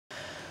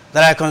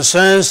There are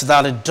concerns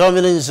that the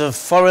dominance of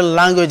foreign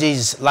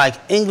languages like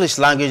English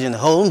language in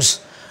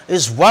homes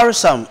is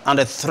worrisome and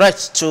a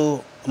threat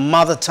to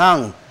mother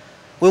tongue.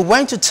 We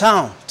went to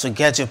town to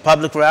get your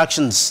public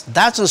reactions.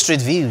 That's on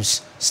Street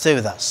Views. Stay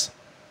with us.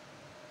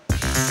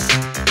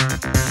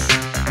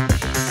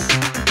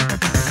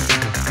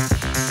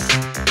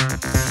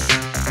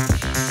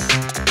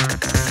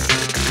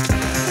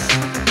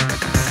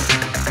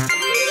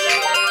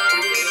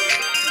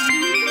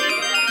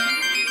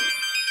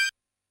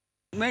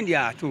 When they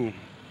are at home,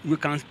 we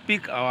can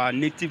speak our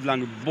native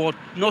language, but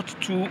not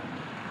too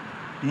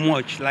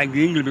much like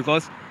the English,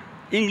 because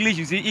English,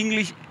 you see,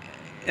 English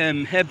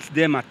helps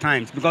them at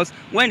times, because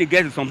when you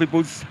get to some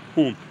people's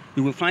home,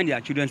 you will find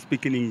their children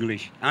speaking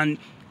English. And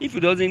if you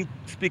doesn't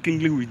speak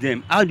English with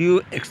them, how do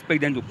you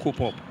expect them to cope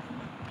up?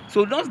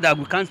 So not that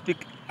we can't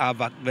speak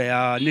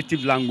our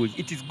native language.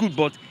 It is good,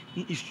 but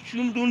it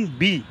shouldn't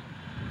be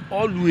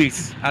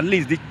always. At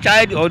least the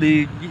child or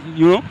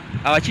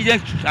our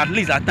children at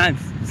least at times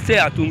stay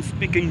at home,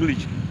 speak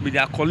English with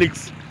their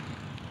colleagues.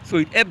 So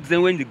it helps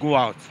them when they go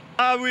out.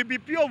 I will be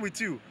pure with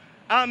you.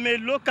 I'm a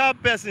local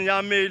person.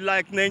 I'm a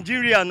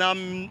Nigerian.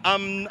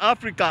 I'm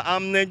Africa.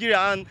 I'm Nigeria,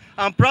 and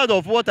I'm proud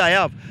of what I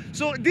have.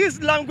 So this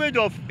language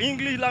of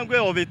English language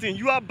of a thing,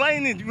 you are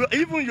buying it.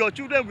 Even your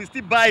children will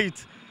still buy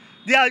it.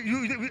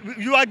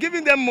 You are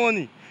giving them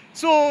money.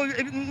 So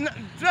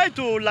try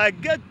to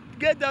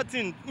get that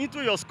thing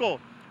into your skull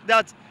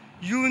that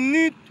you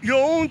need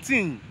your own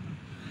thing.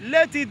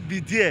 Let it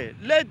be there.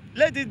 Let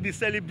it be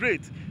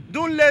celebrated.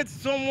 Don't let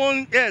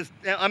someone else,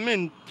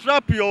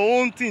 trap your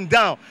own thing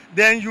down.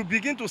 Then you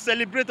begin to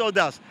celebrate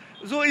others.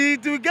 So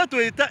it will get to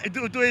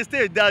a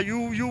stage that you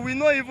will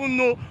not even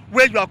know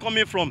where you are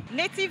coming from.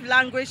 Native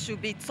language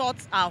should be taught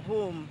at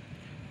home.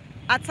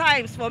 At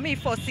times, for me,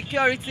 for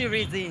security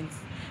reasons.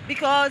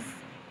 Because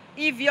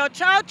if your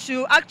child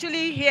should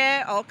actually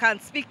hear or can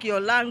speak your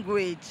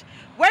language,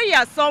 when you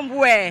are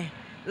somewhere,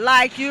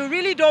 like you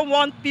really don't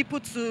want people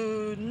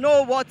to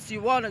know what you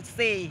want to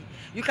say,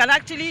 you can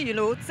actually,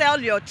 tell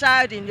your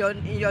child in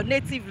your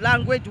native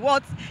language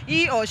what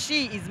he or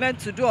she is meant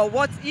to do or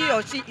what he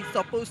or she is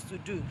supposed to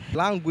do.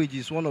 Language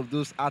is one of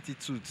those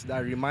attitudes that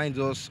reminds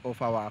us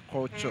of our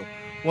culture.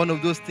 One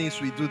of those things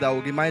we do that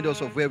will remind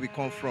us of where we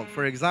come from.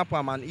 For example,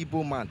 I'm an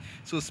Igbo man.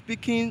 So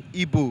speaking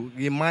Igbo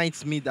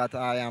reminds me that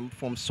I am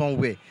from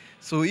somewhere.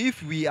 So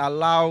if we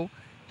allow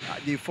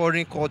the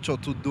foreign culture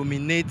to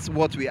dominate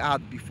what we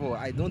had before,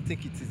 I don't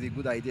think it is a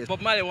good idea.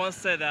 Bob Marley once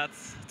said that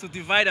to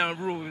divide and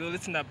rule is the only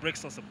thing that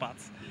breaks us apart.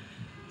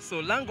 So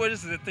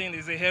languages is a thing,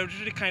 is a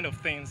hereditary kind of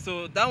thing.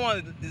 So that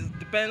one is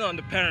depending on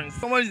the parents.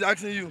 Someone is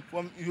asking you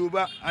from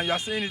Yoruba and you are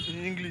saying it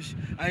in English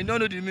and you don't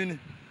know the meaning.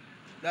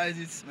 That is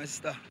it, my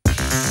sister.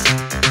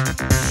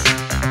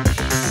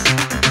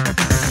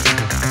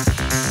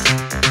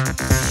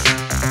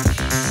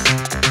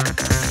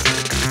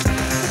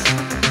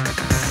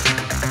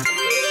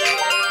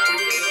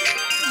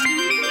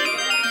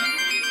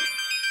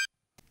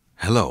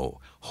 Hello,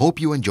 hope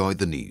you enjoyed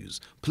the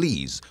news.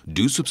 Please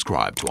do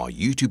subscribe to our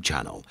YouTube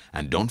channel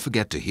and don't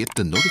forget to hit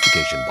the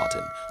notification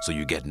button so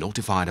you get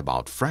notified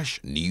about fresh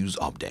news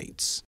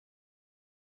updates.